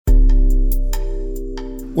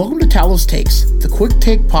Welcome to Talos Takes, the quick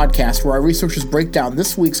take podcast where our researchers break down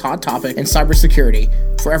this week's hot topic in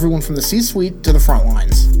cybersecurity for everyone from the C-suite to the front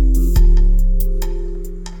lines.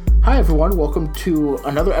 Hi everyone, welcome to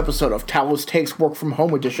another episode of Talos Takes Work From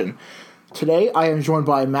Home Edition. Today I am joined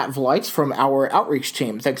by Matt Velites from our outreach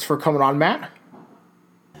team. Thanks for coming on, Matt.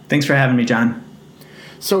 Thanks for having me, John.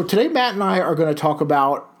 So today Matt and I are going to talk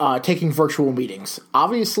about taking virtual meetings.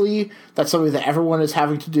 Obviously, that's something that everyone is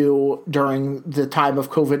having to do during the time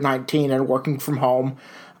of COVID-19 and working from home.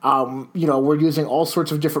 We're using all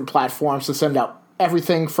sorts of different platforms to send out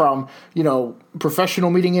everything from,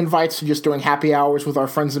 professional meeting invites to just doing happy hours with our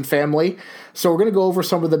friends and family. So we're going to go over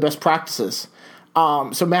some of the best practices.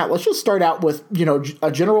 So Matt, let's just start out with,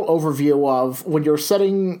 a general overview of when you're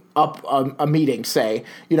setting up a meeting, say,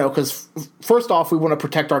 because first off, we want to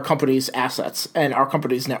protect our company's assets and our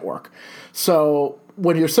company's network. So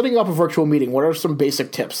when you're setting up a virtual meeting, what are some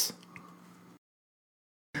basic tips?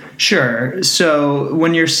 Sure. So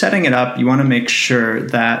when you're setting it up, you want to make sure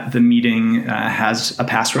that the meeting has a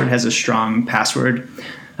password, has a strong password,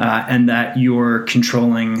 and that you're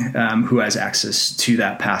controlling who has access to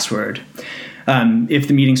that password. If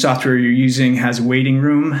the meeting software you're using has a waiting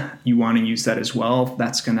room, you want to use that as well.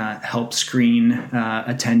 That's going to help screen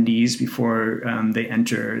attendees before they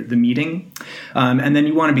enter the meeting. And then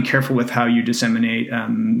you want to be careful with how you disseminate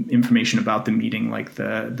information about the meeting, like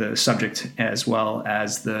the subject as well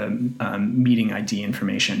as the meeting ID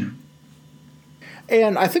information.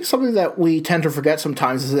 And I think something that we tend to forget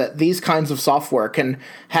sometimes is that these kinds of software can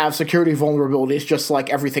have security vulnerabilities just like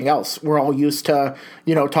everything else. We're all used to,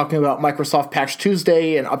 talking about Microsoft Patch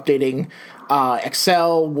Tuesday and updating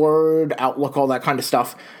Excel, Word, Outlook, all that kind of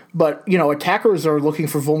stuff. But, attackers are looking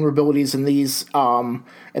for vulnerabilities in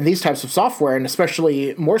these types of software, and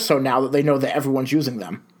especially more so now that they know that everyone's using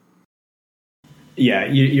them. Yeah,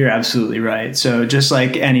 you're absolutely right. So just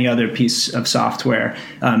like any other piece of software,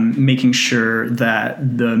 making sure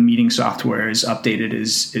that the meeting software is updated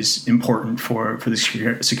is important for the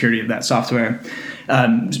security of that software.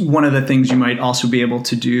 One of the things you might also be able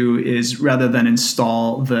to do is, rather than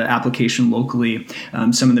install the application locally,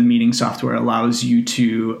 some of the meeting software allows you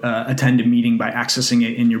to attend a meeting by accessing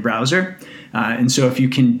it in your browser. And so if you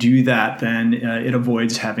can do that, then it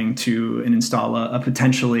avoids having to install a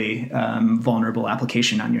potentially vulnerable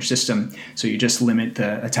application on your system. So you just limit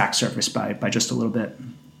the attack surface by just a little bit.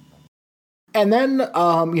 And then,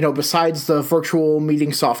 besides the virtual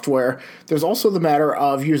meeting software, there's also the matter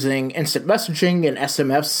of using instant messaging and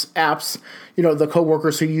SMS apps. The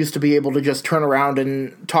coworkers who used to be able to just turn around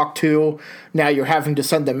and talk to, now you're having to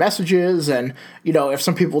send them messages. And, if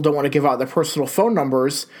some people don't want to give out their personal phone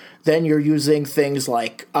numbers, then you're using things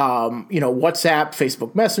like, WhatsApp,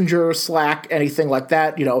 Facebook Messenger, Slack, anything like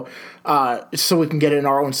that, so we can get in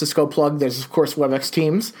our own Cisco plug. There's, of course, WebEx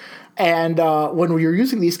Teams. And when you're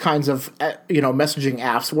using these kinds of, messaging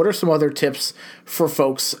apps, what are some other tips for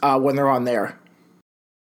folks when they're on there?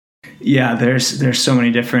 Yeah, there's so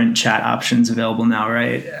many different chat options available now,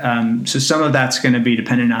 right? So some of that's going to be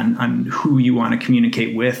dependent on who you want to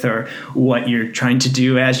communicate with or what you're trying to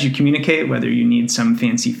do as you communicate, whether you need some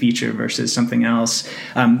fancy feature versus something else.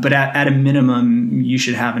 But at a minimum, you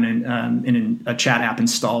should have a chat app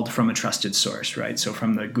installed from a trusted source, right? So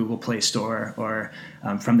from the Google Play Store or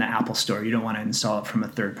from the Apple Store. You don't want to install it from a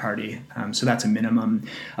third party. So that's a minimum.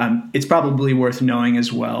 It's probably worth knowing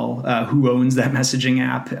as well who owns that messaging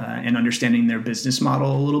app and understanding their business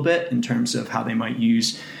model a little bit in terms of how they might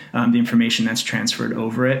use the information that's transferred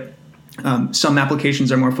over it. Some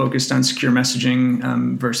applications are more focused on secure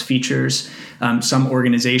messaging versus features. Some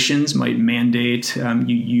organizations might mandate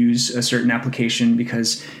you use a certain application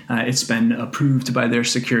because it's been approved by their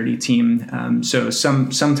security team. So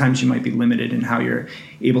sometimes you might be limited in how you're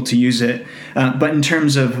able to use it. But in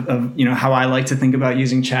terms of how I like to think about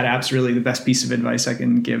using chat apps, really the best piece of advice I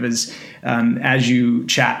can give is as you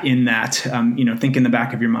chat in that, think in the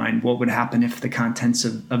back of your mind, what would happen if the contents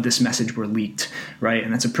of this message were leaked, right?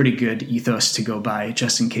 And that's a pretty good ethos to go by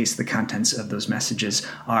just in case the contents of those messages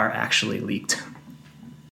are actually leaked.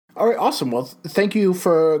 All right, awesome. Well, thank you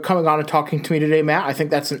for coming on and talking to me today, Matt. I think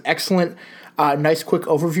that's an excellent, nice, quick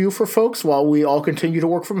overview for folks while we all continue to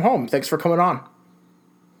work from home. Thanks for coming on.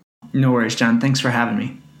 No worries, John. Thanks for having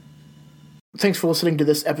me. Thanks for listening to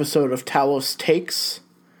this episode of Talos Takes.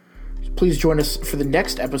 Please join us for the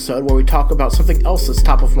next episode where we talk about something else that's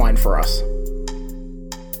top of mind for us.